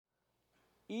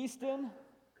Easton,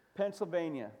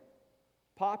 Pennsylvania.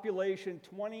 Population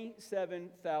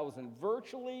 27,000.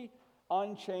 Virtually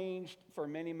unchanged for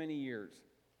many, many years.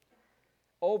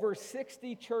 Over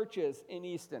 60 churches in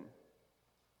Easton.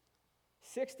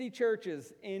 60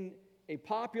 churches in a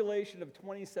population of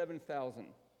 27,000.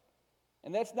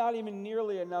 And that's not even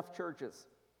nearly enough churches.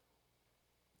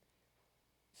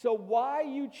 So why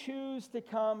you choose to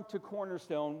come to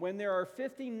Cornerstone when there are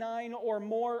 59 or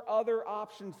more other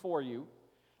options for you,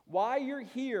 why you're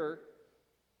here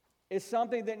is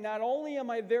something that not only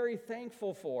am I very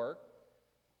thankful for,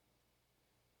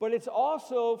 but it's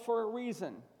also for a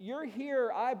reason. You're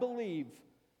here, I believe,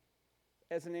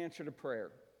 as an answer to prayer.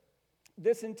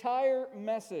 This entire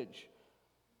message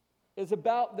is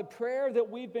about the prayer that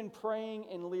we've been praying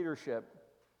in leadership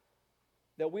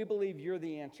that we believe you're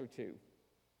the answer to.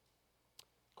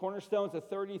 Cornerstone's a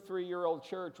 33-year-old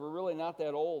church. We're really not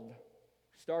that old.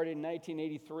 Started in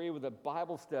 1983 with a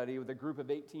Bible study with a group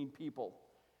of 18 people.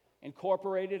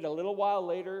 Incorporated a little while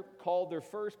later, called their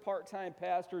first part-time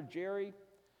pastor, Jerry.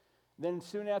 Then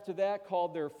soon after that,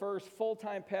 called their first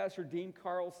full-time pastor, Dean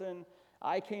Carlson.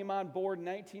 I came on board in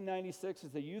 1996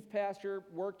 as a youth pastor,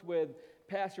 worked with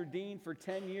Pastor Dean for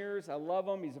 10 years. I love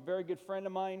him. He's a very good friend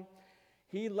of mine.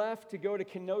 He left to go to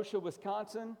Kenosha,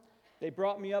 Wisconsin. They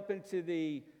brought me up into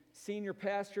the senior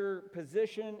pastor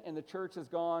position, and the church has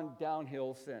gone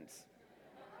downhill since.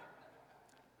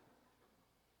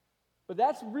 But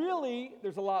that's really,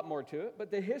 there's a lot more to it,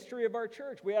 but the history of our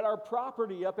church. We had our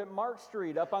property up at Mark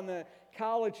Street, up on the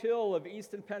College Hill of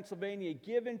Easton, Pennsylvania,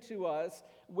 given to us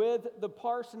with the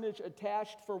parsonage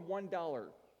attached for $1.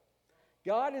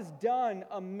 God has done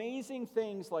amazing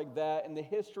things like that in the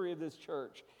history of this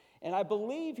church. And I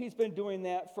believe he's been doing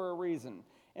that for a reason.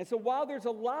 And so while there's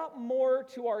a lot more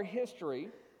to our history,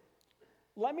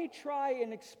 let me try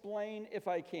and explain if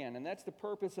I can, and that's the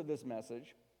purpose of this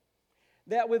message,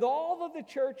 that with all of the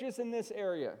churches in this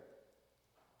area,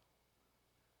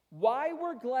 why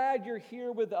we're glad you're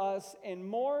here with us, and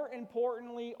more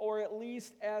importantly, or at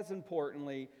least as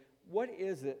importantly, what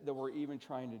is it that we're even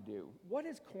trying to do? What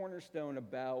is Cornerstone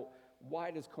about?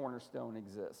 Why does Cornerstone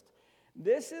exist?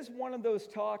 This is one of those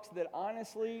talks that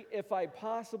honestly, if I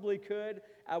possibly could,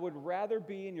 I would rather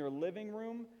be in your living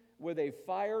room with a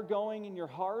fire going in your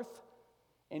hearth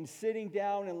and sitting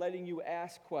down and letting you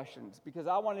ask questions, because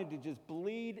I wanted to just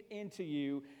bleed into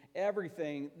you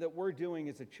everything that we're doing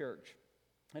as a church.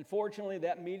 Unfortunately,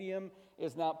 that medium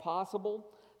is not possible.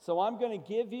 So I'm going to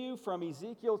give you from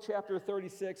Ezekiel chapter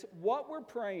 36 what we're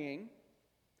praying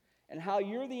and how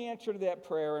you're the answer to that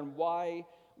prayer and why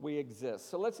we exist.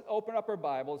 So let's open up our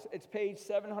Bibles. It's page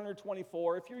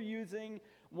 724. If you're using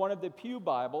one of the Pew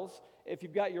Bibles, if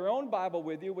you've got your own Bible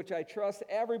with you, which I trust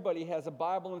everybody has a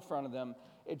Bible in front of them,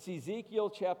 it's Ezekiel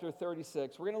chapter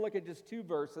 36. We're going to look at just two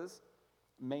verses,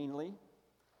 mainly.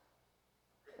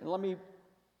 And let me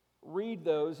read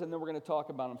those, and then we're going to talk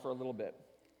about them for a little bit.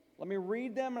 Let me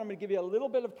read them, and I'm going to give you a little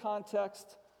bit of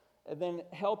context, and then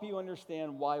help you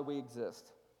understand why we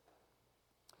exist.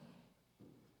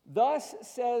 Thus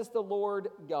says the Lord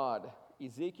God,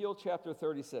 Ezekiel chapter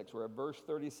 36, we're at verse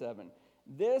 37.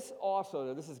 This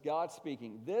is God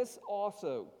speaking, this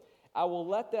also I will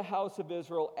let the house of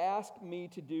Israel ask me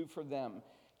to do for them,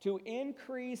 to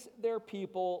increase their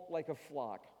people like a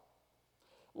flock.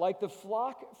 Like the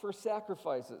flock for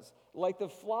sacrifices, like the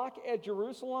flock at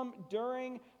Jerusalem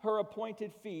during her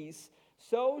appointed feasts,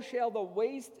 so shall the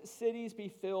waste cities be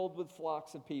filled with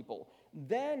flocks of people.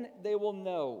 Then they will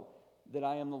know that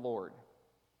I am the Lord.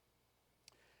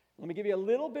 Let me give you a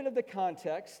little bit of the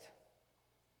context.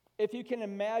 If you can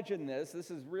imagine this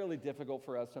is really difficult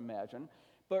for us to imagine,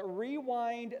 but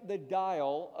rewind the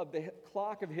dial of the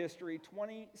clock of history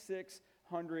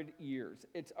 2,600 years.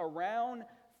 It's around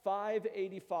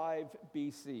 585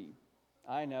 BC.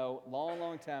 I know,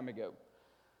 long time ago.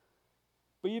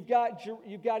 But you've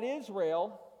got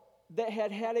Israel that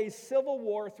had a civil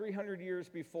war 300 years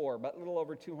before, about a little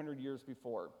over 200 years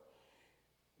before.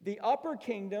 The upper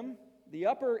kingdom, the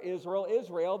upper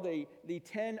Israel, the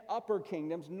 10 upper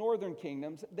kingdoms, northern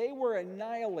kingdoms, they were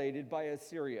annihilated by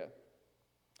Assyria.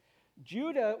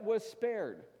 Judah was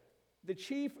spared. The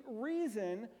chief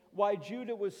reason why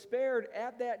Judah was spared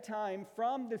at that time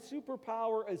from the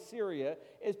superpower Assyria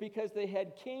is because they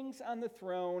had kings on the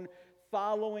throne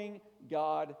following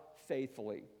God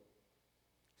faithfully.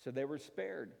 So they were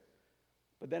spared.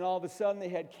 But then all of a sudden they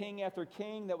had king after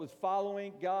king that was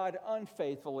following God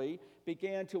unfaithfully,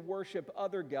 began to worship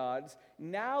other gods.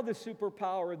 Now the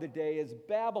superpower of the day is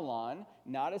Babylon,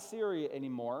 not Assyria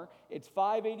anymore. It's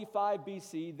 585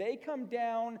 BC. They come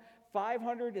down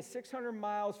 500 to 600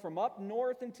 miles from up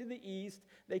north and to the east.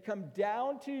 They come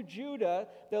down to Judah,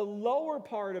 the lower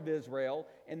part of Israel,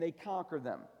 and they conquer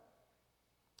them.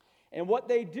 And what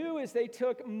they do is they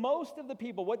took most of the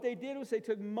people. What they did was they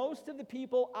took most of the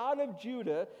people out of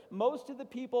Judah, most of the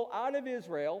people out of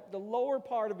Israel, the lower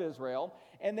part of Israel,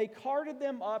 and they carted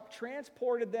them up,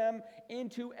 transported them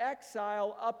into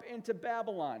exile up into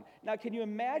Babylon. Now, can you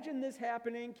imagine this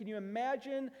happening? Can you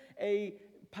imagine a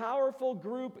powerful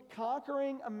group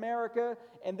conquering America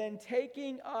and then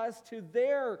taking us to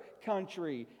their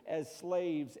country as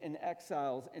slaves and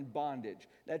exiles and bondage?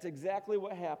 That's exactly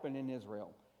what happened in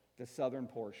Israel, the southern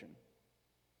portion.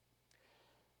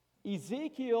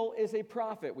 Ezekiel is a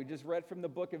prophet. We just read from the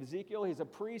book of Ezekiel. He's a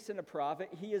priest and a prophet.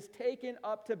 He is taken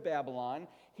up to Babylon.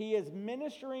 He is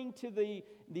ministering to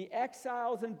the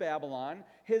exiles in Babylon.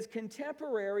 His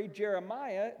contemporary,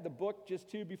 Jeremiah, the book just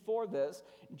two before this,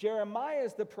 Jeremiah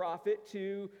is the prophet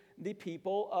to the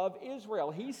people of Israel.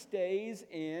 He stays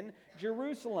in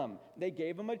Jerusalem. They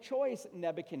gave him a choice,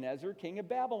 Nebuchadnezzar, king of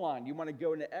Babylon. You want to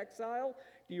go into exile?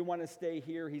 Do you want to stay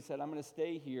here? He said, I'm going to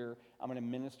stay here. I'm going to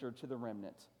minister to the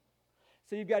remnant.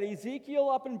 So you've got Ezekiel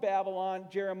up in Babylon,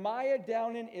 Jeremiah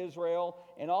down in Israel,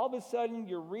 and all of a sudden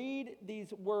you read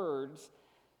these words,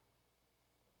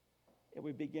 and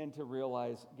we begin to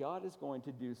realize God is going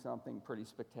to do something pretty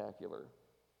spectacular.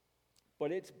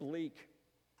 But it's bleak.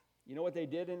 You know what they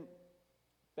did in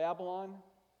Babylon?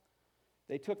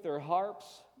 They took their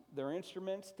harps, their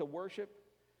instruments to worship.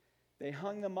 They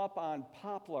hung them up on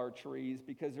poplar trees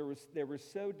because they were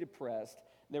so depressed.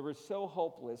 They were so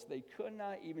hopeless, they could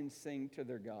not even sing to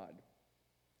their God.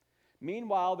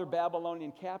 Meanwhile, their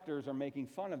Babylonian captors are making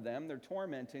fun of them. They're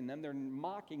tormenting them. They're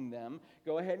mocking them.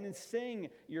 Go ahead and sing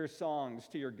your songs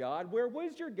to your God. Where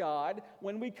was your God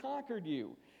when we conquered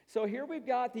you? So here we've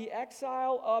got the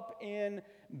exile up in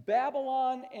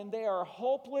Babylon, and they are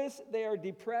hopeless. They are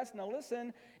depressed. Now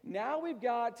listen, now we've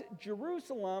got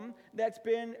Jerusalem that's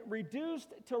been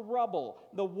reduced to rubble.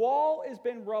 The wall has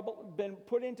been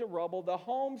put into rubble. The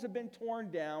homes have been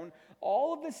torn down.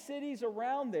 All of the cities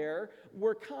around there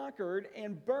were conquered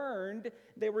and burned.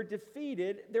 They were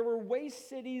defeated. There were waste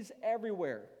cities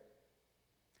everywhere.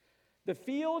 The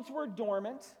fields were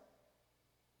dormant.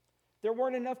 There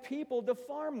weren't enough people to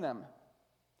farm them.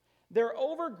 They're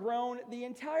overgrown. The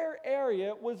entire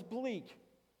area was bleak.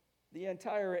 The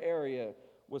entire area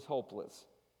was hopeless.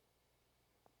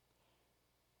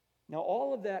 Now,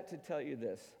 all of that to tell you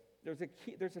this. There's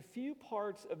a few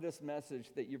parts of this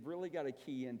message that you've really got to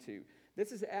key into.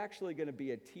 This is actually going to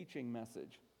be a teaching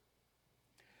message.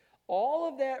 All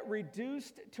of that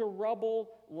reduced to rubble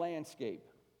landscape,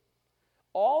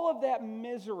 all of that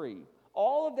misery,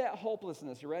 all of that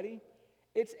hopelessness, you ready?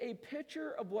 It's a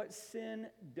picture of what sin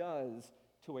does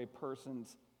to a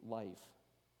person's life.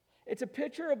 It's a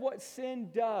picture of what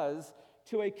sin does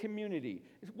to a community.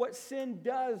 It's what sin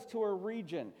does to a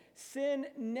region. Sin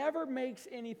never makes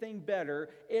anything better.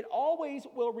 It always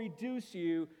will reduce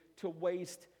you to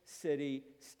waste city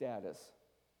status.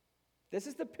 This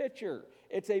is the picture.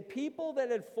 It's a people that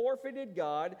had forfeited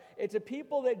God. It's a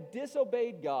people that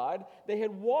disobeyed God. They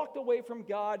had walked away from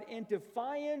God in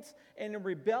defiance and in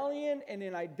rebellion and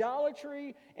in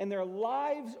idolatry, and their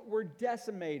lives were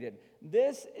decimated.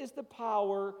 This is the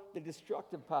power, the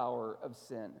destructive power of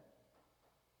sin.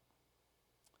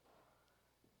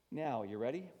 Now, you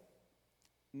ready?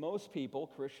 Most people,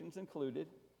 Christians included,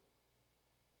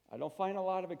 I don't find a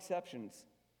lot of exceptions,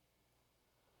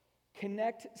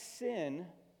 connect sin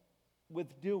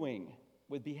with doing,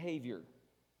 with behavior.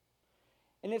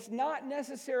 And it's not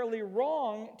necessarily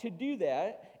wrong to do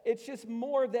that. It's just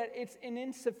more that it's an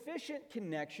insufficient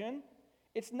connection.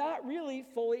 It's not really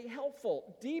fully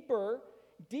helpful. Deeper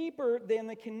than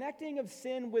the connecting of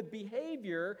sin with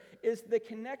behavior is the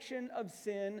connection of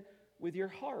sin with your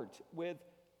heart, with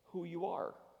who you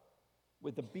are,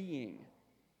 with the being.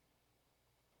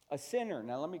 A sinner,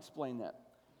 now let me explain that.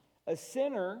 A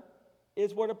sinner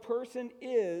is what a person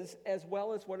is as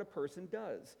well as what a person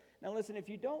does. Now listen, if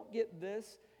you don't get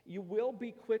this, you will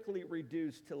be quickly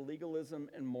reduced to legalism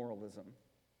and moralism.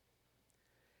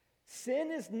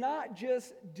 Sin is not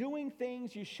just doing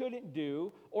things you shouldn't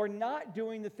do or not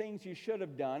doing the things you should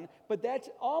have done, but that's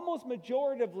almost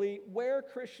majoritively where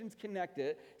Christians connect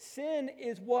it. Sin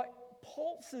is what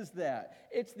pulses that.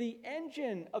 It's the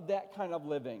engine of that kind of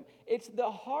living. It's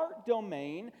the heart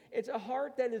domain. It's a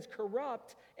heart that is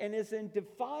corrupt and is in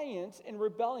defiance and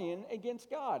rebellion against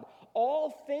God. All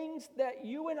things that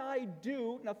you and I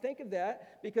do, now think of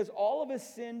that, because all of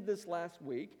us sinned this last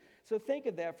week. So think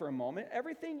of that for a moment.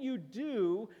 Everything you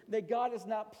do that God is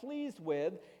not pleased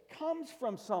with comes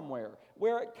from somewhere.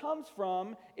 Where it comes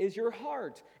from is your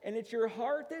heart. And it's your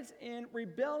heart that's in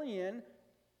rebellion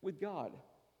with God.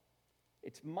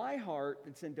 It's my heart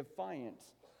that's in defiance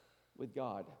with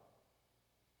God.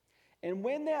 And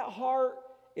when that heart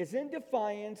is in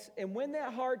defiance, and when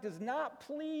that heart does not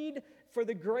plead for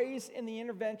the grace and the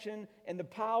intervention and the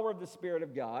power of the Spirit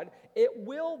of God, it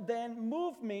will then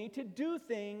move me to do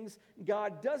things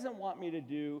God doesn't want me to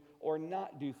do or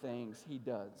not do things He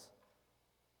does.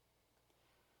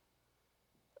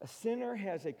 A sinner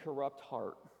has a corrupt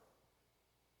heart,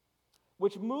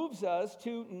 which moves us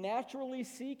to naturally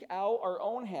seek out our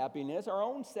own happiness, our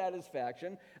own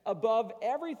satisfaction above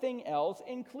everything else,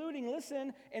 including,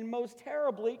 listen, and most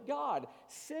terribly, God.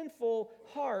 Sinful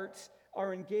hearts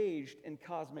are engaged in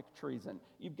cosmic treason.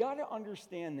 You've got to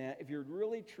understand that if you're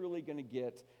really, truly going to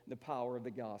get the power of the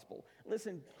gospel.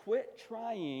 Listen, quit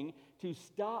trying to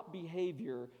stop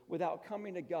behavior without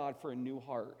coming to God for a new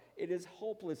heart. It is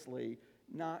hopelessly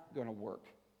not going to work.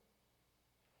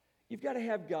 You've got to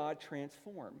have God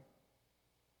transform.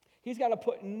 He's got to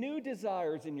put new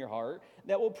desires in your heart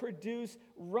that will produce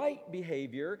right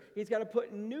behavior. He's got to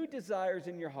put new desires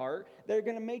in your heart that are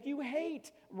going to make you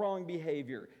hate wrong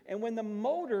behavior. And when the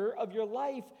motor of your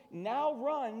life now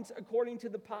runs according to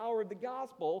the power of the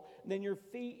gospel, then your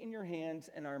feet and your hands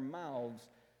and our mouths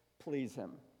please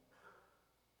Him.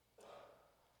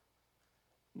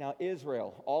 Now,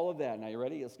 Israel, all of that. Now, you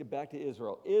ready? Let's get back to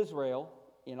Israel. Israel,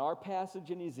 in our passage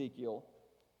in Ezekiel,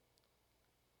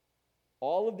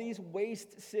 all of these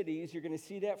waste cities, you're going to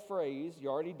see that phrase, you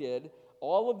already did.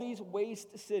 All of these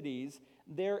waste cities,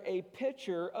 they're a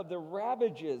picture of the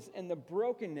ravages and the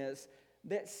brokenness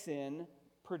that sin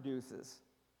produces.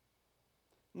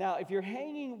 Now, if you're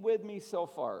hanging with me so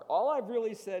far, all I've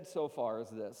really said so far is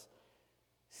this: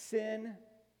 sin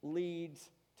leads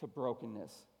to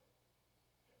brokenness.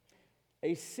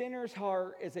 A sinner's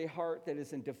heart is a heart that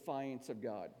is in defiance of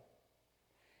God.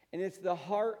 And it's the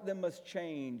heart that must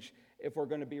change if we're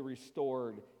going to be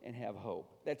restored and have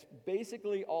hope. That's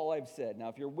basically all I've said. Now,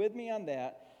 if you're with me on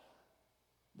that,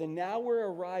 then now we're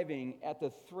arriving at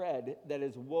the thread that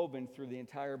is woven through the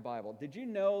entire Bible. Did you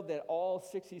know that all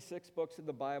 66 books of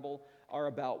the Bible are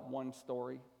about one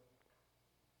story?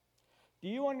 Do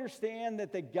you understand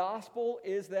that the gospel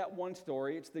is that one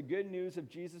story? It's the good news of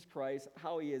Jesus Christ,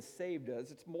 how He has saved us.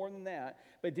 It's more than that.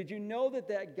 But did you know that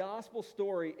that gospel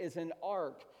story is an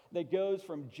arc that goes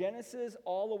from Genesis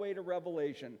all the way to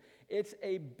Revelation? It's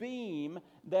a beam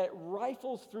that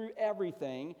rifles through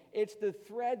everything. It's the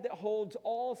thread that holds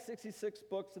all 66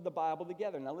 books of the Bible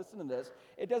together. Now listen to this.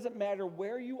 It doesn't matter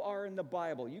where you are in the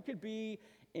Bible. You could be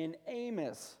in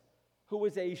Amos, who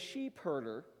was a sheep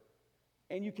herder,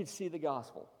 and you could see the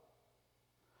gospel.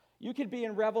 You could be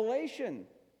in Revelation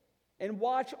and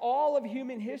watch all of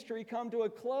human history come to a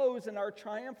close in our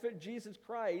triumphant Jesus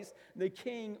Christ, the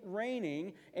King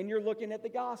reigning, and you're looking at the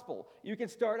gospel. You can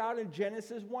start out in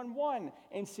Genesis 1:1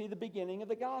 and see the beginning of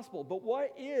the gospel. But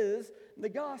what is the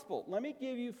gospel? Let me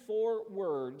give you 4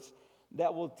 words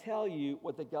that will tell you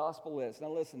what the gospel is.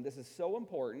 Now listen, this is so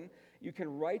important. You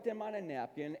can write them on a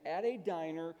napkin at a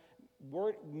diner,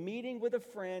 meeting with a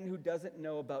friend who doesn't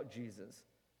know about Jesus.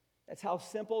 That's how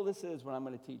simple this is what I'm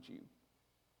going to teach you.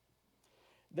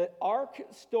 The arc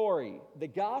story, the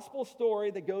gospel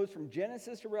story that goes from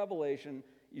Genesis to Revelation,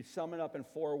 you sum it up in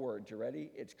 4 words. You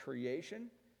ready? It's creation,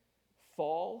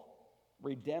 fall,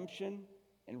 redemption,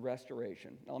 and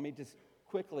restoration. Now let me just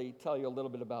quickly tell you a little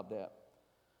bit about that.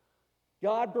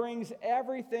 God brings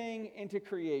everything into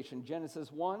creation.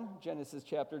 Genesis 1, Genesis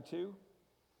chapter 2.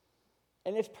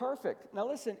 And it's perfect. Now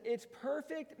listen, it's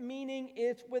perfect, meaning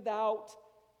it's without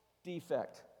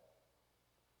defect.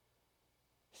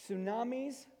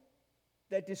 Tsunamis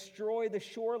that destroy the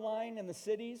shoreline and the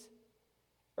cities,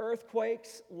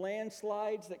 earthquakes,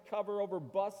 landslides that cover over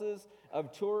buses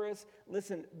of tourists.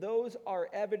 Listen, those are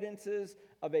evidences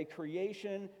of a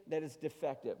creation that is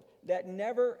defective. That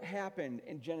never happened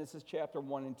in Genesis chapter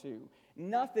 1 and 2.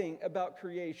 Nothing about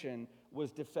creation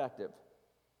was defective.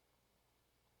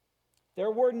 There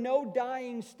were no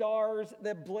dying stars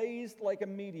that blazed like a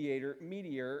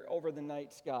meteor over the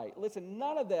night sky. Listen,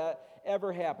 none of that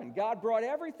ever happened. God brought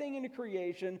everything into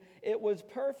creation. It was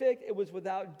perfect. It was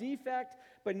without defect.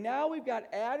 But now we've got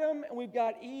Adam and we've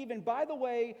got Eve. And by the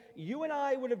way, you and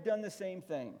I would have done the same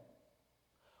thing.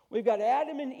 We've got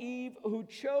Adam and Eve who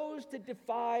chose to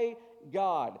defy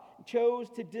God, chose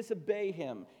to disobey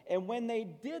him. And when they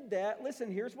did that,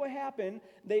 listen, here's what happened.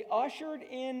 They ushered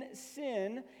in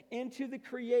sin into the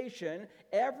creation.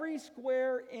 Every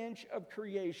square inch of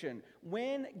creation,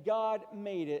 when God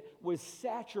made it, was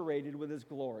saturated with his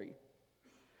glory.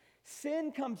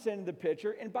 Sin comes into the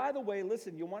picture. And by the way,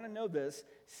 listen, you want to know this.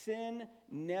 Sin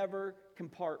never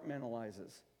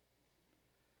compartmentalizes.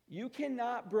 You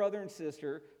cannot, brother and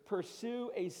sister, pursue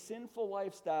a sinful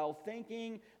lifestyle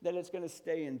thinking that it's going to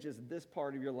stay in just this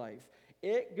part of your life.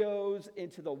 It goes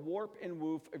into the warp and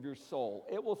woof of your soul.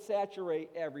 It will saturate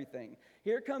everything.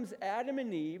 Here comes Adam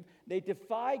and Eve. They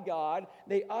defy God.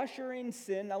 They usher in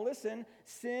sin. Now listen,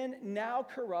 sin now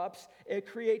corrupts. It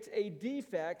creates a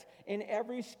defect in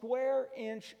every square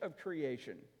inch of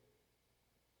creation.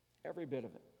 Every bit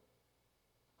of it.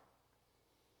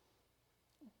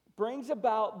 Brings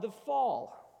about the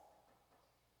fall.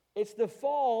 It's the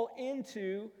fall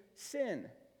into sin.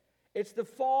 It's the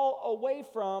fall away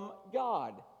from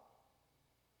God.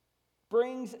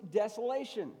 Brings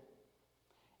desolation.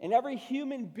 And every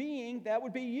human being, that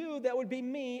would be you, that would be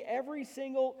me, every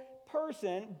single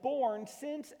person born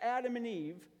since Adam and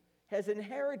Eve has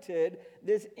inherited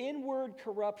this inward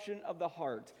corruption of the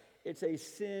heart. It's a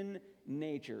sin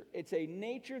nature. It's a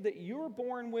nature that you were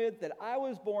born with, that I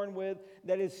was born with,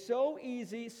 that is so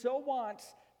easy, so wants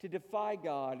to defy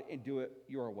God and do it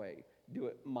your way, do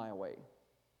it my way.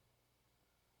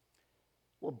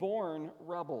 We're born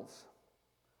rebels.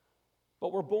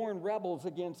 But we're born rebels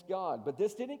against God. But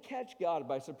this didn't catch God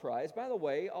by surprise. By the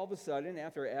way, all of a sudden,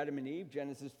 after Adam and Eve,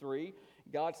 Genesis 3,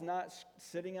 God's not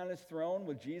sitting on his throne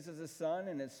with Jesus, his son,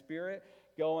 and his spirit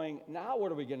going, now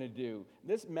what are we going to do?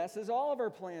 This messes all of our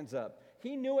plans up.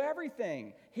 He knew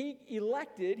everything. He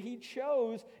elected, he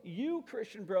chose you,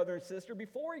 Christian brother and sister,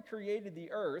 before he created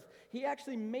the earth. He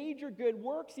actually made your good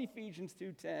works, Ephesians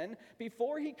 2:10.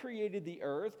 Before he created the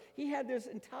earth, he had this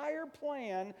entire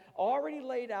plan already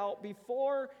laid out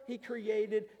before he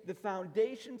created the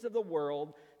foundations of the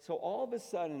world. So all of a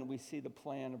sudden, we see the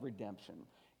plan of redemption.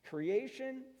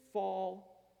 Creation,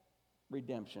 fall,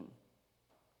 redemption.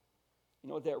 You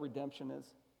know what that redemption is?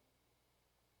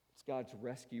 It's God's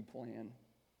rescue plan,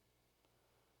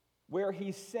 where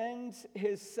he sends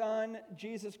his son,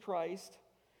 Jesus Christ,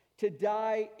 to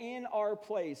die in our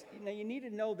place. Now, you need to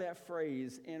know that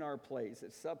phrase, in our place.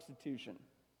 It's substitution.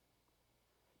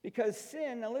 Because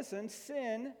sin, now listen,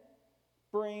 sin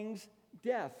brings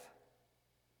death.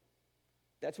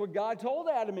 That's what God told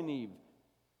Adam and Eve.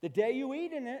 The day you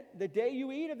eat in it, the day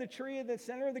you eat of the tree of the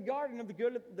center of the garden of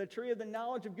the tree of the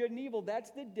knowledge of good and evil, that's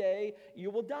the day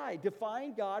you will die.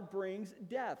 Defying God brings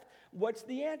death. What's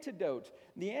the antidote?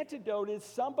 The antidote is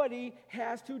somebody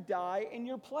has to die in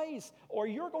your place, or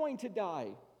you're going to die.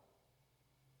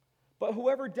 But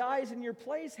whoever dies in your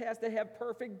place has to have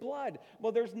perfect blood.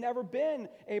 Well, there's never been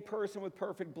a person with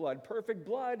perfect blood. Perfect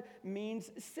blood means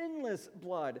sinless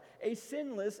blood, a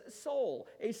sinless soul,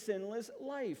 a sinless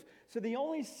life. So the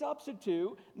only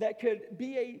substitute that could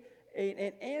be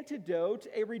an antidote,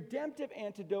 a redemptive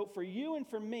antidote for you and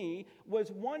for me,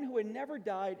 was one who had never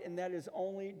died, and that is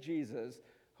only Jesus,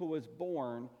 who was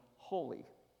born holy.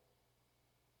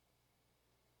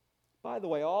 By the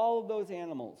way, all of those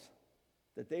animals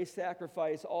that they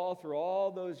sacrificed all through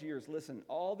all those years, listen,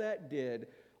 all that did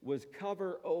was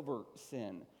cover over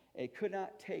sin. It could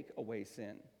not take away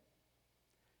sin.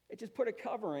 It just put a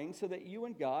covering so that you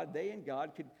and God, they and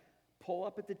God, could pull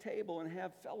up at the table and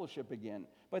have fellowship again.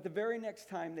 But the very next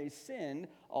time they sinned,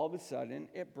 all of a sudden,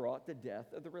 it brought the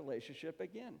death of the relationship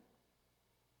again.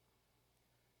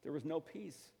 There was no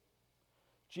peace.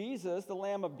 Jesus, the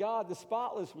Lamb of God, the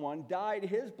spotless one, died.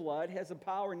 His blood has the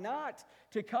power not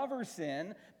to cover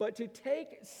sin, but to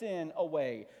take sin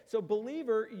away. So,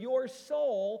 believer, your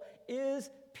soul is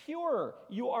pure.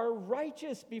 You are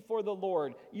righteous before the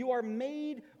Lord. You are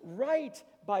made right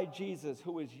by Jesus,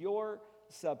 who is your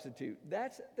substitute.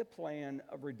 That's the plan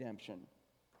of redemption.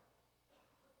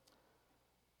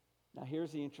 Now,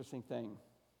 here's the interesting thing.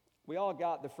 We all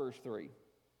got the first three.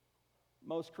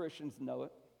 Most Christians know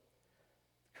it.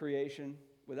 Creation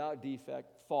without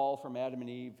defect, fall from Adam and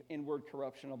Eve, inward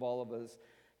corruption of all of us.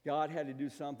 God had to do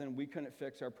something. We couldn't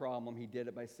fix our problem. He did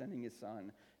it by sending his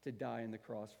son to die on the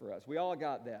cross for us. We all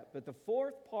got that. But the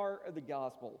fourth part of the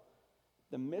gospel,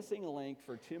 the missing link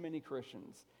for too many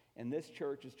Christians, and this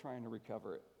church is trying to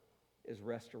recover it, is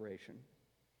restoration.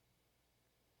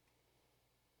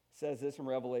 It says this in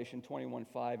Revelation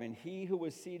 21:5, and he who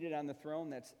was seated on the throne,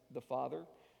 that's the Father,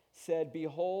 said,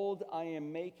 "Behold, I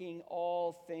am making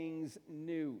all things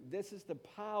new." This is the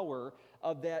power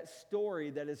of that story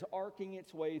that is arcing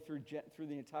its way through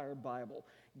the entire Bible.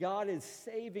 God is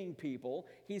saving people.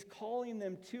 He's calling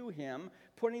them to him,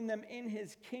 putting them in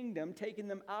his kingdom, taking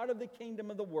them out of the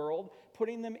kingdom of the world,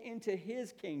 putting them into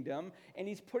his kingdom, and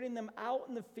he's putting them out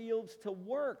in the fields to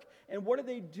work. And what are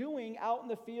they doing out in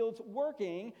the fields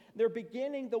working? They're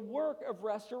beginning the work of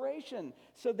restoration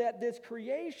so that this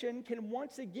creation can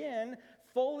once again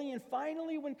fully and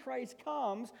finally, when Christ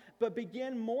comes, but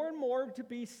begin more and more to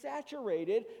be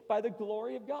saturated by the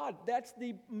glory of God. That's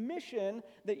the mission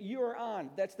that you are on.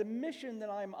 That's the mission that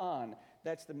I'm on.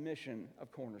 That's the mission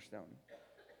of Cornerstone.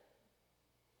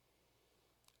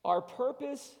 Our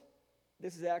purpose,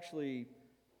 this is actually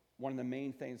one of the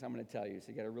main things I'm going to tell you, so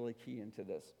you got to really key into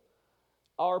this.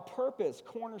 Our purpose,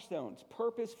 Cornerstone's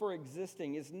purpose for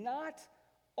existing, is not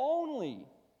only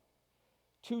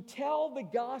to tell the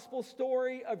gospel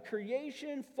story of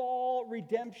creation, fall,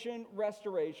 redemption,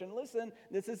 restoration. Listen,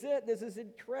 this is it. This is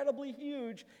incredibly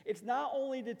huge. It's not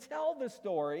only to tell the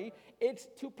story, it's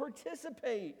to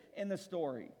participate in the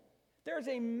story. There's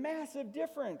a massive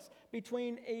difference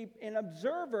between an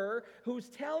observer who's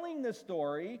telling the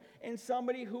story and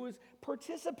somebody who's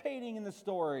participating in the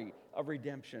story of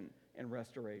redemption and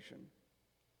restoration.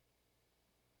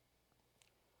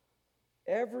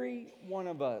 Every one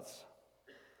of us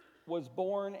was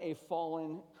born a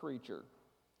fallen creature.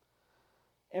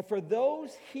 And for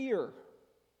those here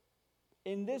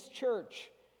in this church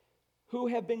who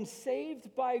have been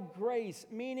saved by grace,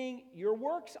 meaning your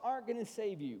works aren't going to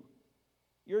save you.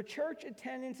 Your church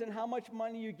attendance and how much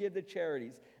money you give to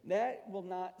charities, that will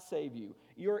not save you.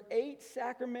 Your 8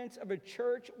 sacraments of a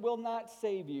church will not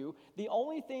save you. The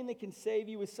only thing that can save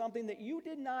you is something that you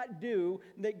did not do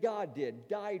that God did,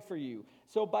 died for you.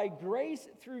 So by grace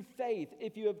through faith,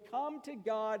 if you have come to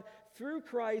God through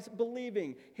Christ,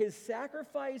 believing his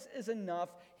sacrifice is enough,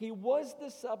 he was the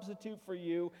substitute for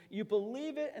you, you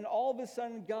believe it, and all of a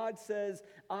sudden God says,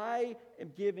 I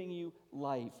am giving you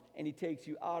life. And he takes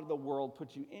you out of the world,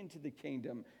 puts you into the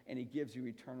kingdom, and he gives you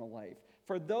eternal life.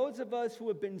 For those of us who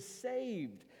have been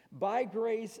saved by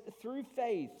grace through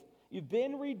faith, you've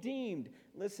been redeemed,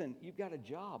 listen, you've got a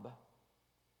job.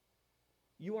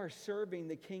 You are serving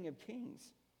the King of Kings,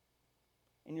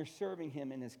 and you're serving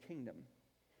him in his kingdom.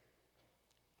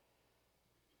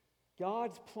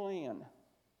 God's plan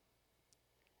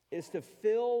is to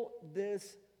fill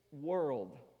this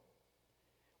world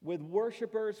with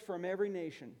worshipers from every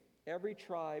nation, every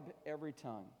tribe, every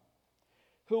tongue,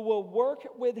 who will work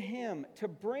with him to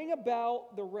bring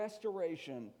about the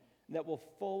restoration that will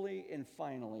fully and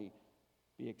finally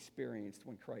be experienced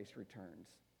when Christ returns.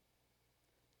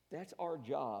 That's our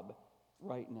job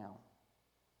right now.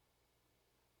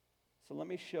 So let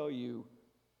me show you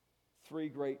 3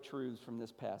 great truths from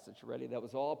this passage. Ready? That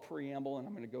was all preamble, and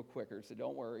I'm going to go quicker, so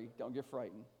don't worry. Don't get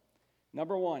frightened.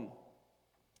 Number 1,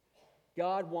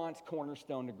 God wants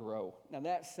Cornerstone to grow. Now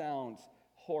that sounds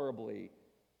horribly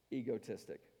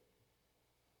egotistic.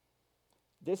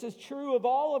 This is true of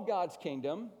all of God's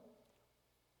kingdom,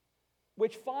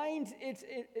 which finds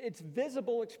its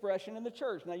visible expression in the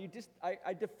church. Now,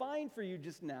 I defined for you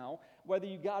just now, whether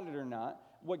you got it or not,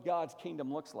 what God's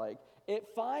kingdom looks like. It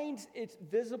finds its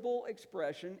visible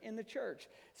expression in the church.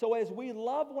 So as we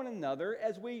love one another,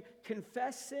 as we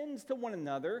confess sins to one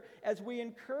another, as we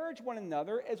encourage one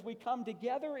another, as we come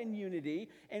together in unity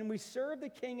and we serve the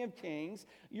King of Kings,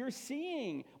 you're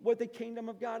seeing what the kingdom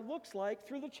of God looks like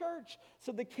through the church.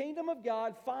 So the kingdom of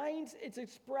God finds its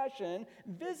expression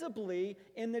visibly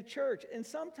in the church. And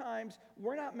sometimes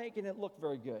we're not making it look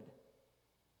very good.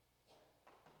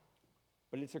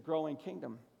 But it's a growing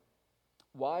kingdom.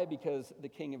 Why? Because the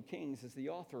King of Kings is the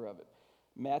author of it.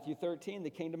 Matthew 13, the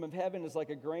kingdom of heaven is like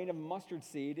a grain of mustard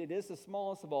seed. It is the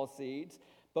smallest of all seeds,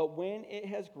 but when it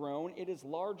has grown, it is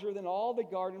larger than all the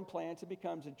garden plants. It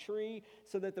becomes a tree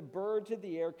so that the birds of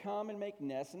the air come and make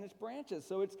nests in its branches.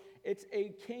 So it's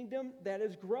a kingdom that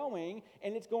is growing,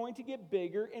 and it's going to get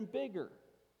bigger and bigger.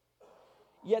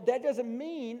 Yet that doesn't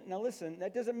mean, now listen,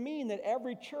 that doesn't mean that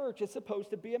every church is supposed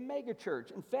to be a mega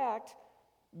church. In fact,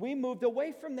 we moved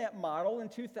away from that model in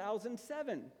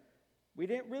 2007. We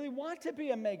didn't really want to be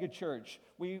a mega church.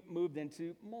 We moved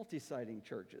into multi-siding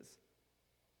churches.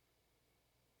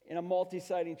 In a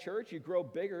multi-siding church, you grow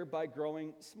bigger by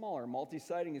growing smaller.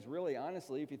 Multi-siding is really,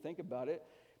 honestly, if you think about it,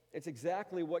 It's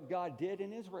exactly what God did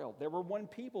in Israel. There were one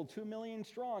people, 2 million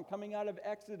strong, coming out of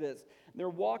Exodus. They're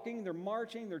walking, they're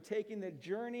marching, they're taking the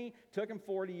journey. Took them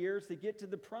 40 years to get to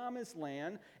the promised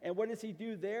land. And what does he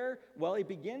do there? Well, he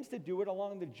begins to do it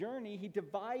along the journey. He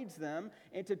divides them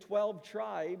into 12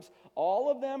 tribes,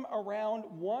 all of them around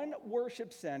one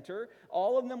worship center,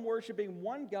 all of them worshiping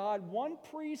one God, one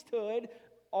priesthood,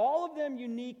 all of them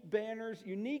unique banners,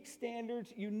 unique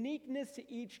standards, uniqueness to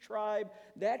each tribe.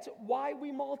 That's why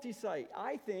we multi-site.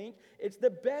 I think it's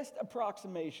the best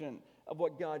approximation of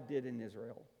what God did in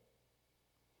Israel.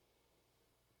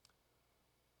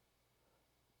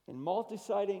 And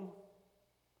multi-siting,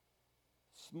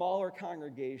 smaller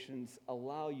congregations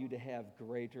allow you to have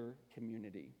greater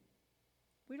community.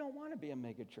 We don't want to be a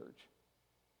mega church.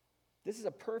 This is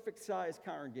a perfect sized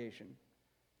congregation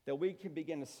that we can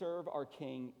begin to serve our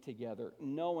King together,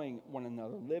 knowing one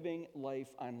another, living life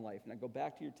on life. Now go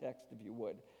back to your text if you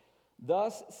would.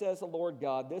 Thus says the Lord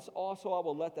God, this also I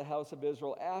will let the house of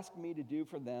Israel ask me to do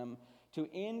for them, to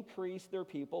increase their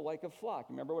people like a flock.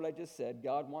 Remember what I just said?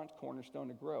 God wants Cornerstone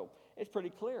to grow. It's pretty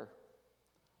clear.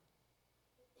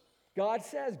 God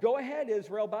says, go ahead,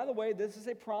 Israel. By the way, this is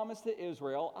a promise to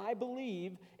Israel. I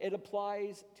believe it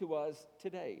applies to us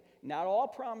today. Not all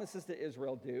promises to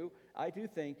Israel do. I do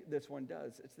think this one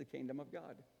does. It's the kingdom of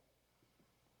God.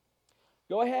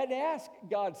 Go ahead and ask,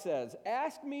 God says.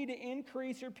 Ask me to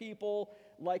increase your people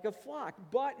like a flock.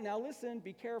 But now listen,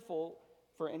 be careful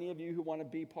for any of you who want to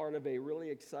be part of a really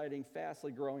exciting,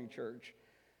 fastly growing church.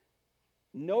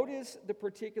 Notice the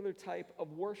particular type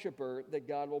of worshiper that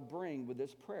God will bring with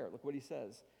this prayer. Look what he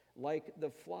says. Like the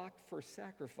flock for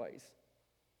sacrifice.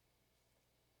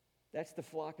 That's the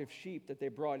flock of sheep that they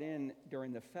brought in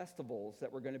during the festivals that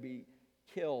were going to be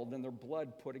killed and their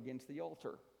blood put against the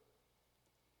altar.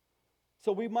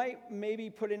 So we might maybe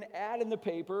put an ad in the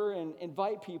paper and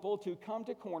invite people to come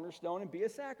to Cornerstone and be a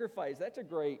sacrifice. That's a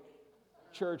great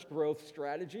church growth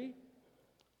strategy.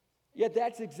 Yet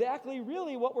that's exactly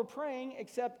really what we're praying,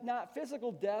 except not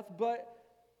physical death, but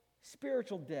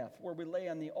spiritual death, where we lay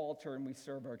on the altar and we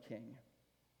serve our King.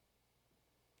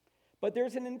 But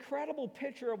there's an incredible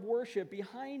picture of worship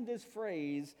behind this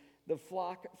phrase, the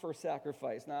flock for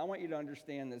sacrifice. Now, I want you to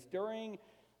understand this. During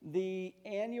the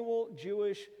annual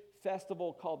Jewish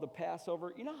festival called the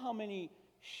Passover, you know how many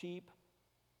sheep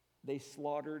they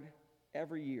slaughtered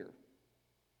every year?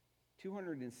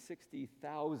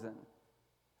 260,000.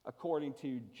 According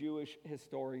to Jewish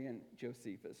historian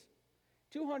Josephus.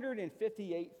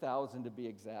 258,000 to be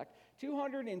exact.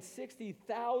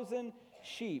 260,000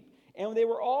 sheep. And they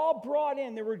were all brought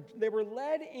in. They were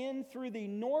led in through the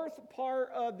north part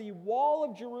of the wall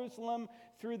of Jerusalem,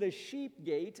 through the sheep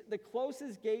gate, the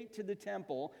closest gate to the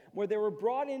temple, where they were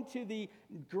brought into the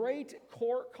great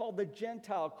court called the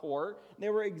Gentile court. They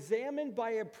were examined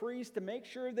by a priest to make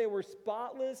sure they were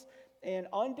spotless and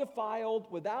undefiled,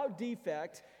 without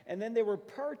defect, and then they were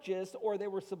purchased or they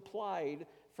were supplied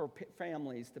for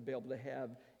families to be able to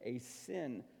have a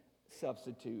sin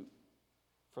substitute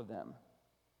for them.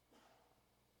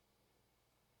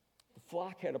 The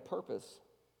flock had a purpose,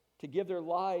 to give their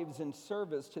lives in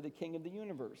service to the King of the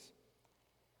universe.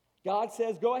 God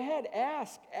says, go ahead,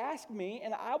 ask me,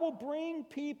 and I will bring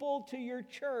people to your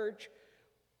church,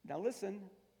 now listen,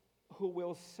 who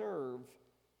will serve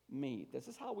me. This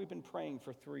is how we've been praying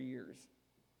for 3 years.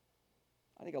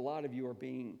 I think a lot of you are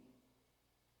being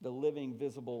the living,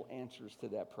 visible answers to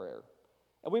that prayer.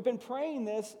 And we've been praying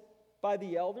this by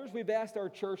the elders. We've asked our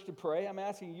church to pray. I'm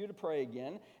asking you to pray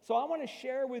again. So I want to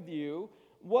share with you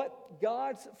what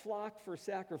God's flock for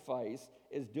sacrifice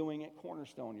is doing at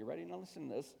Cornerstone. You ready? Now listen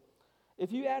to this.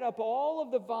 If you add up all of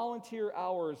the volunteer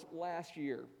hours last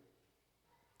year,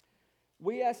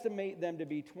 we estimate them to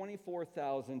be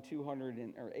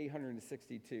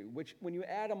 24,862, which when you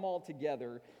add them all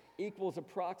together equals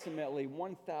approximately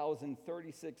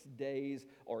 1,036 days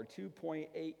or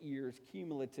 2.8 years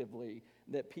cumulatively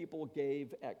that people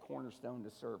gave at Cornerstone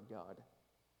to serve God.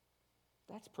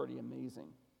 That's pretty amazing.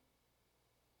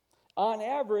 On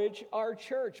average, our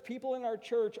church, people in our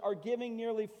church are giving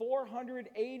nearly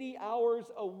 480 hours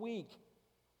a week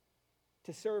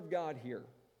to serve God here.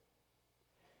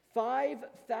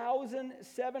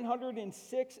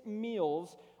 5,706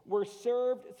 meals were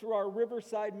served through our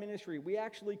Riverside ministry. We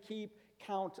actually keep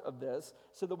count of this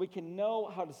so that we can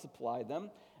know how to supply them.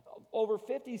 Over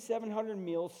 5,700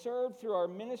 meals served through our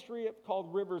ministry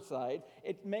called Riverside.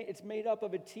 It's made up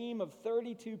of a team of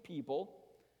 32 people.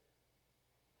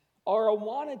 Our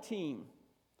Awana team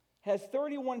has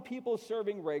 31 people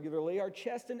serving regularly. Our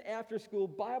Cheston After School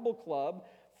Bible Club,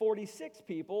 46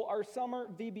 people. Our summer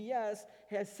VBS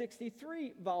has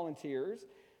 63 volunteers.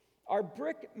 Our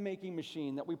brick making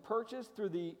machine that we purchased through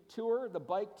the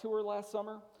bike tour last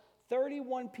summer,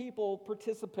 31 people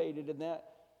participated in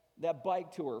that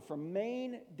bike tour from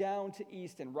Maine down to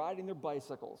Easton, riding their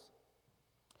bicycles.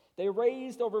 They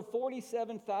raised over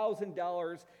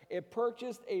 $47,000. It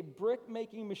purchased a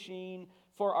brick-making machine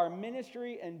for our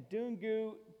ministry in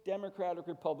Dungu, Democratic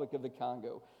Republic of the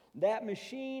Congo. That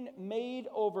machine made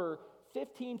over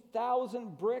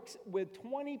 15,000 bricks with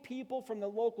 20 people from the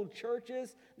local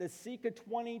churches, the Sika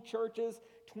 20 churches,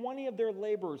 20 of their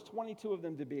laborers, 22 of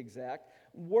them to be exact,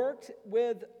 worked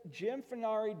with Jim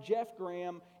Finari, Jeff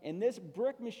Graham, and this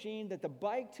brick machine that the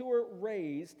bike tour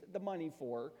raised the money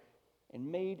for,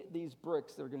 and made these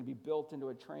bricks that are going to be built into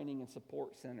a training and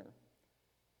support center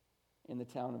in the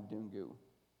town of Dungu.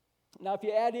 Now, if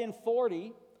you add in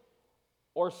 40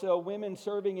 or so women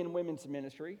serving in women's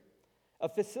ministry, a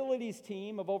facilities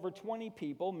team of over 20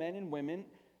 people, men and women,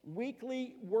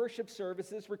 weekly worship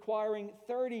services requiring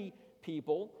 30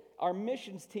 people, our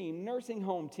missions team, nursing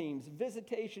home teams,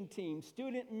 visitation teams,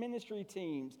 student ministry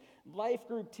teams, life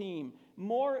group team,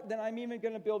 more than I'm even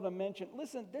going to be able to mention.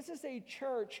 Listen, this is a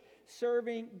church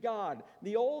serving God.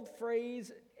 The old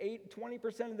phrase,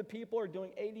 20% of the people are doing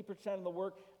 80% of the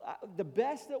work. The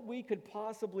best that we could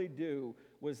possibly do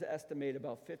was estimate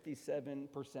about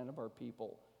 57% of our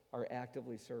people are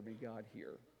actively serving God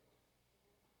here.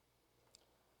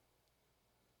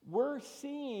 We're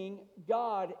seeing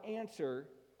God answer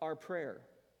our prayer.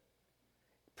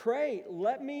 Pray,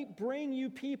 let me bring you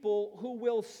people who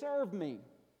will serve me.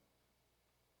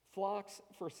 Flocks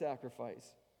for sacrifice.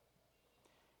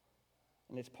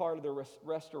 And it's part of the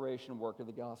restoration work of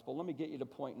the gospel. Let me get you to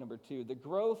point number 2. The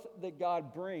growth that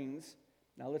God brings,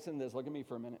 now listen to this, look at me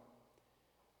for a minute.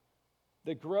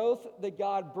 The growth that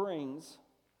God brings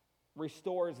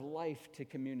restores life to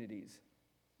communities.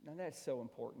 Now that's so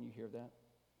important, you hear that?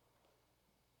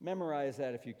 Memorize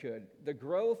that if you could. The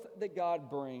growth that God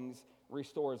brings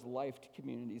restores life to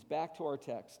communities. Back to our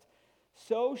text.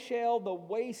 So shall the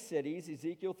waste cities,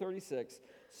 Ezekiel 36,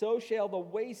 so shall the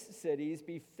waste cities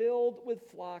be filled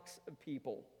with flocks of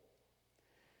people.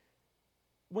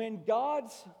 When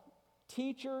God's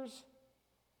teachers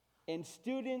and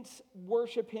students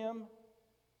worship Him,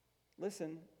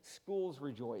 listen, schools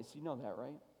rejoice. You know that,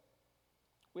 right?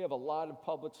 We have a lot of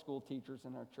public school teachers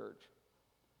in our church.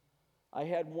 I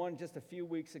had one just a few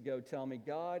weeks ago tell me,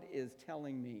 God is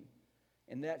telling me,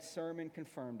 and that sermon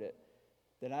confirmed it,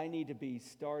 that I need to be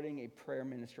starting a prayer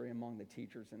ministry among the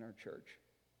teachers in our church.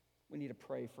 We need to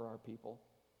pray for our people.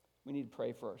 We need to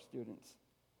pray for our students.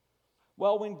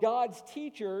 Well, when God's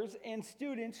teachers and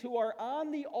students who are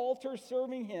on the altar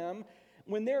serving Him,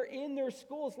 when they're in their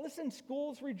schools, listen,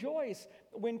 schools rejoice.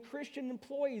 When Christian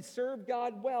employees serve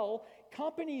God well,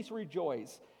 companies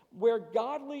rejoice. Where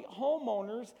godly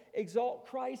homeowners exalt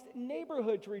Christ,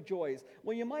 neighborhoods rejoice.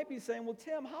 Well, you might be saying, well,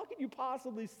 Tim, how can you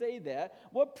possibly say that?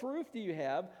 What proof do you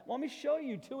have? Well, let me show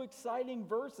you 2 exciting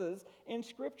verses in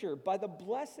Scripture. By the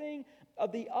blessing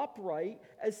of the upright,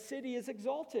 a city is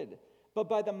exalted, but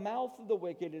by the mouth of the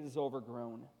wicked it is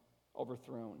overthrown.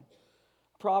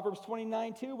 Proverbs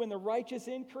 29:2, when the righteous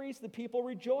increase, the people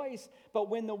rejoice, but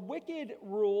when the wicked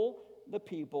rule, the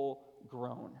people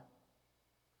groan.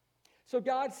 So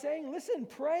God's saying, listen,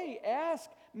 pray, ask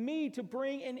me to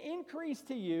bring an increase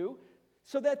to you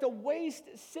so that the waste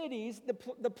cities,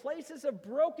 the places of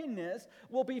brokenness,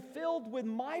 will be filled with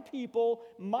my people,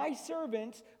 my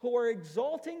servants, who are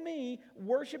exalting me,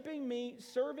 worshiping me,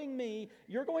 serving me.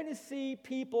 You're going to see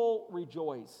people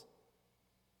rejoice.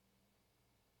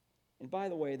 And by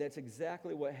the way, that's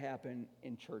exactly what happened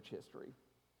in church history.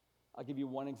 I'll give you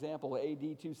one example. AD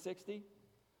 260.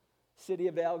 City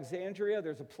of Alexandria,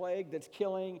 there's a plague that's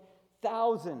killing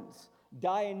thousands.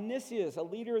 Dionysius, a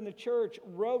leader in the church,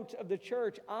 wrote of the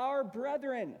church, our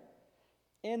brethren,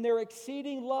 in their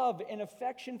exceeding love and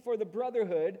affection for the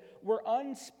brotherhood, were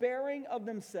unsparing of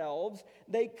themselves.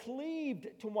 They cleaved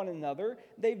to one another.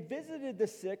 They visited the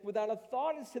sick without a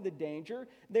thought as to the danger.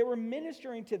 They were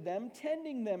ministering to them,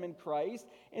 tending them in Christ,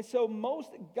 and so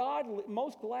most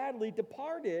gladly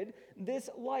departed this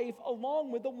life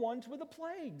along with the ones with the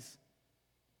plagues.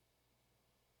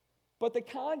 But the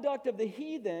conduct of the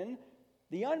heathen,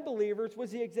 the unbelievers, was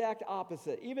the exact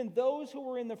opposite. Even those who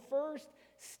were in the first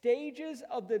stages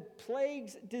of the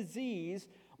plague's disease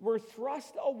were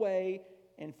thrust away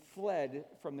and fled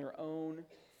from their own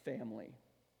family.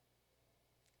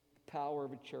 The power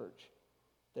of a church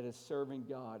that is serving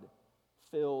God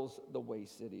fills the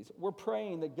waste cities. We're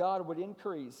praying that God would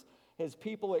increase His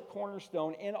people at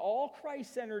Cornerstone and all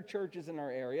Christ-centered churches in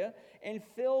our area and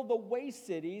fill the waste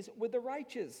cities with the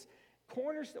righteous.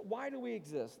 Cornerstone, why do we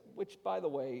exist? Which, by the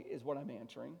way, is what I'm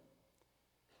answering.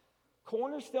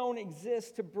 Cornerstone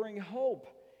exists to bring hope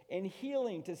and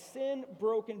healing to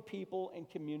sin-broken people and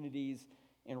communities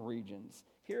and regions.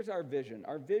 Here's our vision.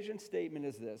 Our vision statement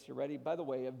is this. You ready? By the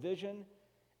way, a vision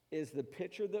is the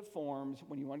picture that forms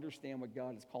when you understand what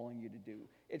God is calling you to do.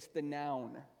 It's the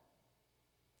noun.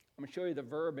 I'm going to show you the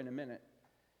verb in a minute.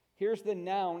 Here's the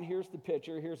noun, here's the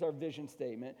picture, here's our vision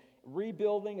statement.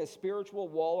 Rebuilding a spiritual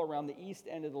wall around the east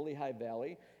end of the Lehigh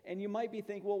Valley. And you might be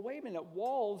thinking, well, wait a minute,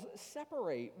 walls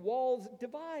separate, walls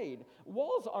divide.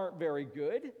 Walls aren't very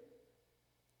good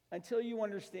until you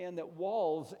understand that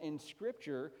walls in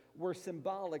Scripture were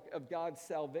symbolic of God's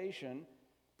salvation,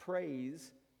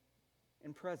 praise,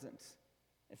 and presence.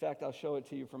 In fact, I'll show it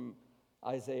to you from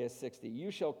Isaiah 60.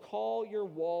 You shall call your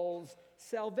walls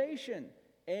salvation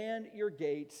and your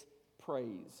gates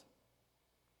praise.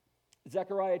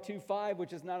 Zechariah 2:5,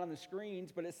 which is not on the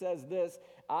screens, but it says this,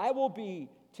 I will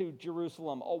be to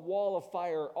Jerusalem a wall of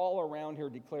fire all around her,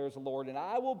 declares the Lord, and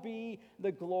I will be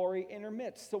the glory in her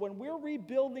midst. So when we're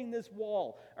rebuilding this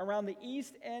wall around the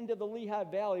east end of the Lehigh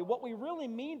Valley, what we really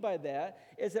mean by that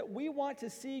is that we want to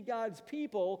see God's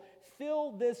people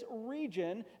fill this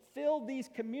region, fill these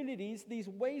communities, these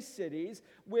waste cities,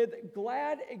 with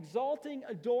glad, exalting,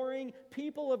 adoring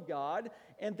people of God,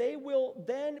 and they will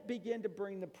then begin to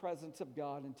bring the presence of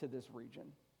God into this region.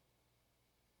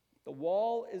 The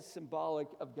wall is symbolic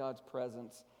of God's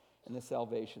presence and the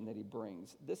salvation that he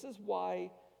brings. This is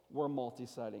why we're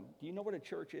multi-siding. Do you know what a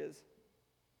church is?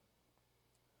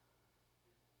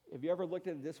 Have you ever looked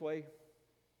at it this way?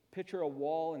 Picture a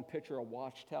wall and picture a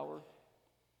watchtower.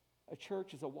 A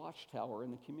church is a watchtower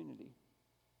in the community.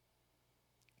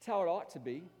 It's how it ought to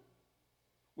be.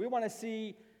 We want to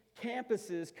see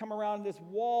campuses come around this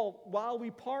wall while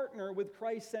we partner with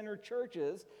Christ-centered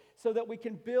churches so that we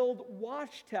can build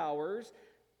watchtowers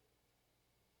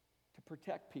to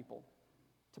protect people,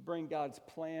 to bring God's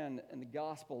plan and the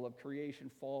gospel of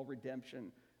creation, fall,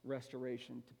 redemption,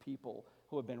 restoration to people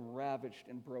who have been ravaged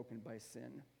and broken by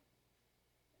sin.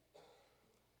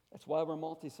 That's why we're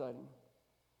multi-siding.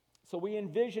 So we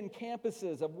envision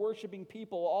campuses of worshiping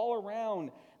people all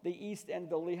around the east end of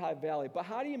the Lehigh Valley. But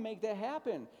how do you make that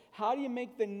happen? How do you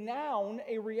make the noun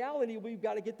a reality? We've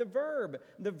got to get the verb.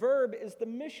 The verb is the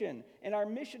mission. And our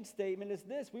mission statement is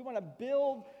this. We want to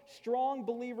build strong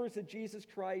believers of Jesus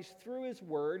Christ through his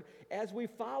word as we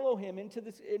follow him into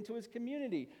his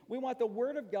community. We want the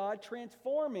word of God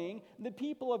transforming the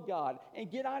people of God.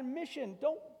 And get on mission.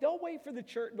 Don't wait for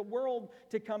the world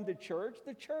to come to church.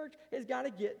 The church has got to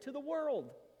get to the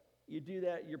world. You do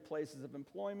that at your places of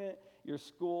employment, your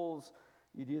schools.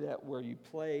 You do that where you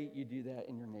play. You do that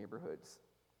in your neighborhoods.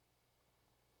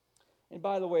 And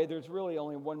by the way, there's really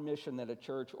only one mission that a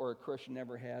church or a Christian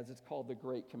ever has. It's called the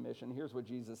Great Commission. Here's what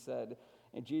Jesus said.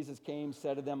 And Jesus came,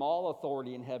 said to them, all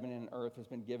authority in heaven and earth has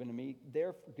been given to me.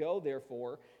 Go,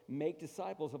 therefore, make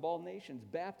disciples of all nations,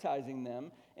 baptizing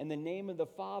them in the name of the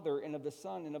Father and of the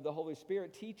Son and of the Holy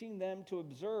Spirit, teaching them to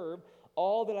observe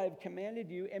all that I have commanded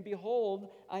you, and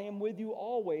behold, I am with you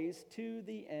always to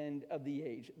the end of the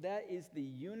age. That is the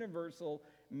universal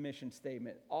mission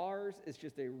statement. Ours is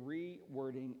just a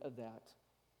rewording of that.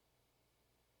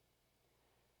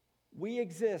 We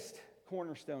exist,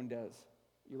 Cornerstone does.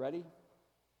 You ready?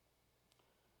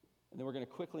 And then we're going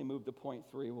to quickly move to point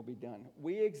 3. We'll be done.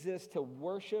 We exist to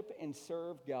worship and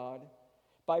serve God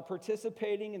by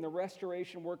participating in the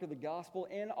restoration work of the gospel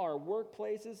in our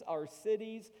workplaces, our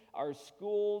cities, our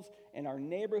schools, and our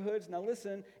neighborhoods. Now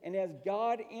listen, and as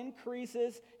God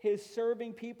increases his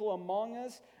serving people among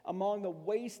us, among the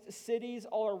waste cities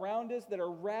all around us that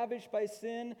are ravaged by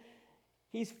sin,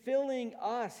 he's filling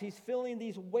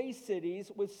these waste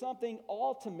cities with something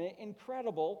ultimate,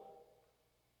 incredible,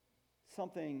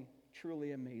 something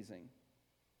truly amazing.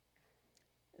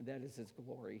 And that is his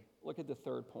glory. Look at the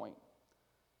third point.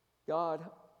 God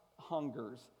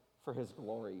hungers for his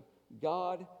glory.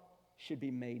 God should be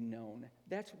made known.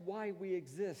 That's why we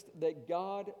exist, that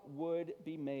God would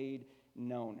be made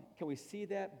known. Can we see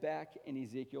that back in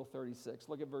Ezekiel 36?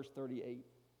 Look at verse 38.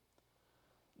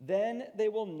 Then they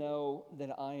will know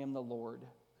that I am the Lord.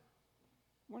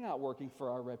 We're not working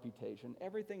for our reputation.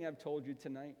 Everything I've told you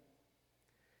tonight,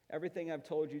 everything I've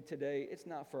told you today, it's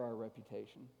not for our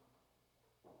reputation.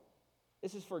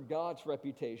 This is for God's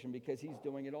reputation because he's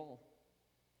doing it all.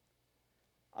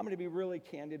 I'm going to be really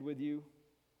candid with you,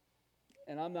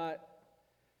 and I'm not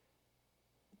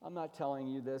telling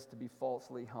you this to be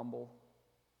falsely humble.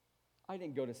 I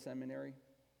didn't go to seminary.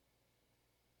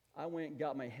 I went and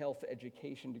got my health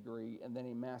education degree and then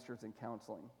a master's in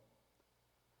counseling.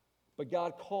 But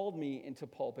God called me into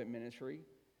pulpit ministry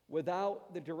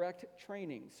without the direct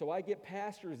training. So I get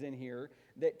pastors in here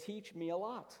that teach me a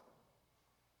lot.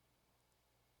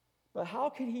 But how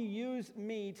could he use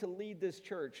me to lead this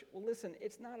church? Well, listen,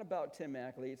 it's not about Tim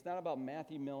Ackley. It's not about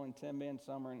Matthew Millen, Tim Van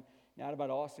Summeren, not about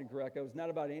Austin Greco. It's not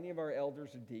about any of our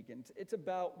elders or deacons. It's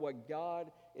about what God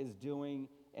is doing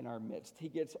in our midst. He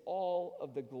gets all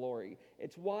of the glory.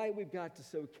 It's why we've got to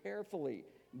so carefully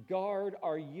guard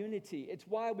our unity. It's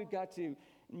why we've got to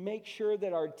make sure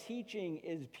that our teaching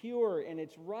is pure and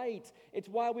it's right. It's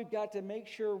why we've got to make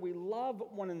sure we love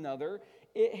one another.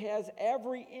 It has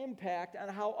every impact on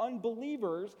how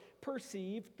unbelievers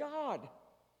perceive God.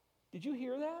 Did you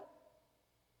hear that?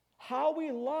 How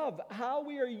we love, how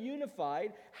we are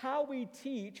unified, how we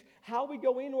teach, how we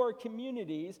go into our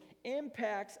communities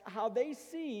impacts how they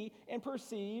see and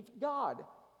perceive God.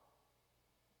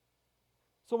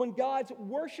 So when God's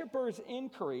worshipers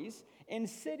increase in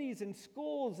cities and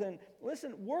schools and,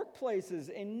 listen, workplaces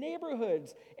and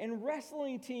neighborhoods and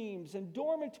wrestling teams and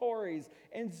dormitories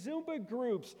and Zumba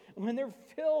groups, when they're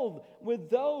filled with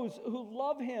those who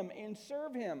love Him and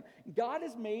serve Him, God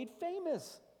is made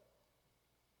famous.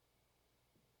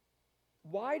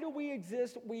 Why do we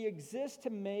exist? We exist to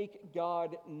make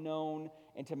God known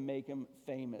and to make Him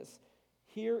famous.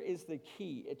 Here is the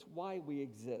key. It's why we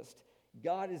exist.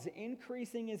 God is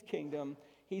increasing His kingdom.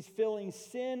 He's filling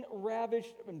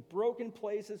sin-ravished and broken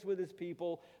places with His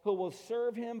people who will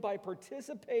serve Him by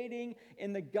participating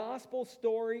in the gospel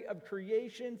story of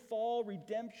creation, fall,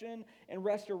 redemption, and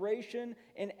restoration.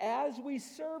 And as we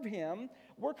serve Him,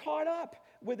 we're caught up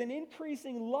with an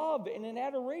increasing love and an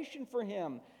adoration for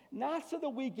Him, not so that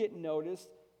we get noticed,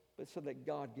 but so that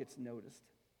God gets noticed.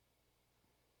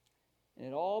 And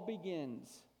it all begins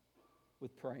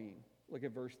with praying. Look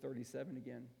at verse 37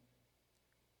 again.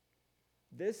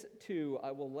 This too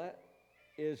I will let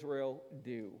Israel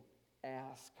do.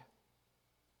 Ask.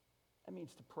 That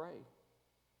means to pray.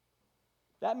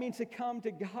 That means to come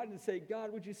to God and say,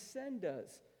 God, would you send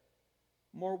us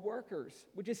more workers?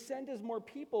 Would you send us more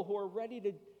people who are ready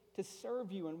to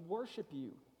serve you and worship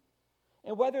you?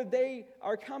 And whether they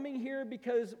are coming here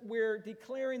because we're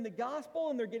declaring the gospel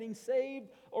and they're getting saved,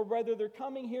 or whether they're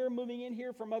coming here, moving in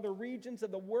here from other regions of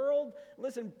the world,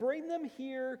 listen, bring them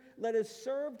here. Let us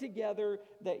serve together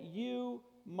that you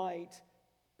might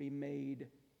be made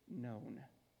known.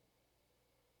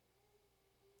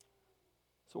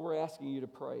 So we're asking you to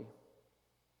pray.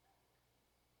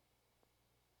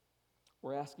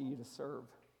 We're asking you to serve.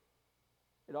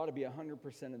 It ought to be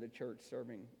 100% of the church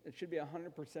serving. It should be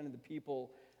 100% of the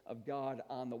people of God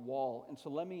on the wall. And so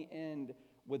let me end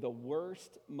with the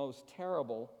worst, most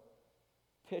terrible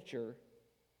picture,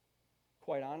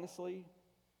 quite honestly,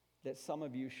 that some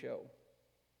of you show.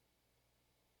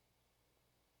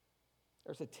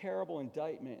 There's a terrible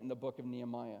indictment in the book of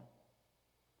Nehemiah.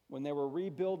 When they were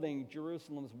rebuilding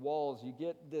Jerusalem's walls, you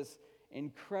get this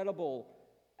incredible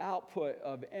output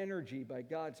of energy by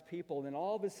God's people. And then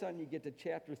all of a sudden you get to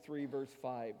chapter 3, verse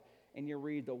 5, and you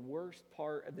read the worst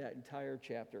part of that entire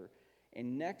chapter.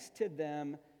 And next to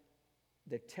them,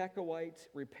 the Tekoites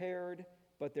repaired,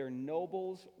 but their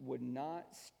nobles would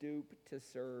not stoop to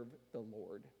serve the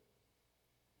Lord.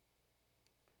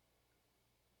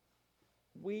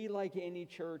 We, like any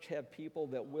church, have people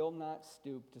that will not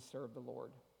stoop to serve the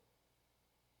Lord.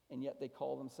 And yet they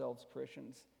call themselves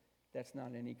Christians. That's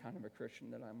not any kind of a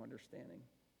Christian that I'm understanding.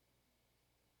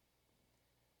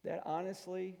 That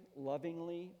honestly,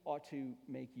 lovingly ought to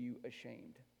make you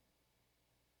ashamed.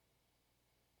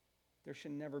 There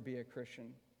should never be a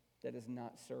Christian that is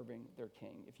not serving their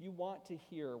king. If you want to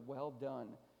hear, well done,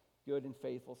 good and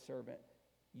faithful servant,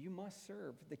 you must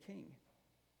serve the king.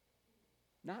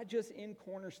 Not just in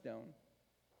Cornerstone,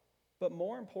 but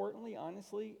more importantly,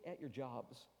 honestly, at your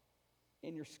jobs,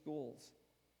 in your schools,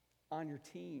 on your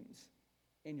teams,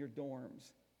 in your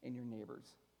dorms, in your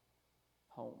neighbors'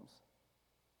 homes.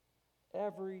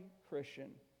 Every Christian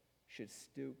should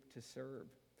stoop to serve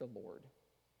the Lord.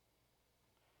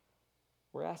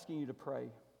 We're asking you to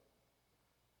pray.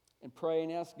 And pray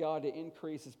and ask God to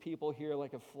increase His people here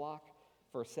like a flock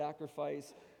for a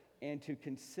sacrifice, and to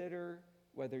consider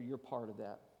whether you're part of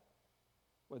that.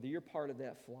 Whether you're part of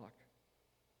that flock.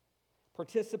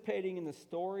 Participating in the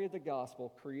story of the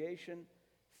gospel, creation,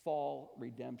 fall,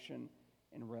 redemption,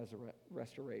 and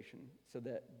restoration, so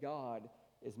that God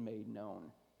is made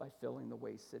known by filling the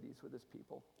waste cities with His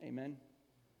people. Amen?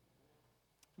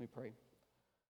 Let me pray.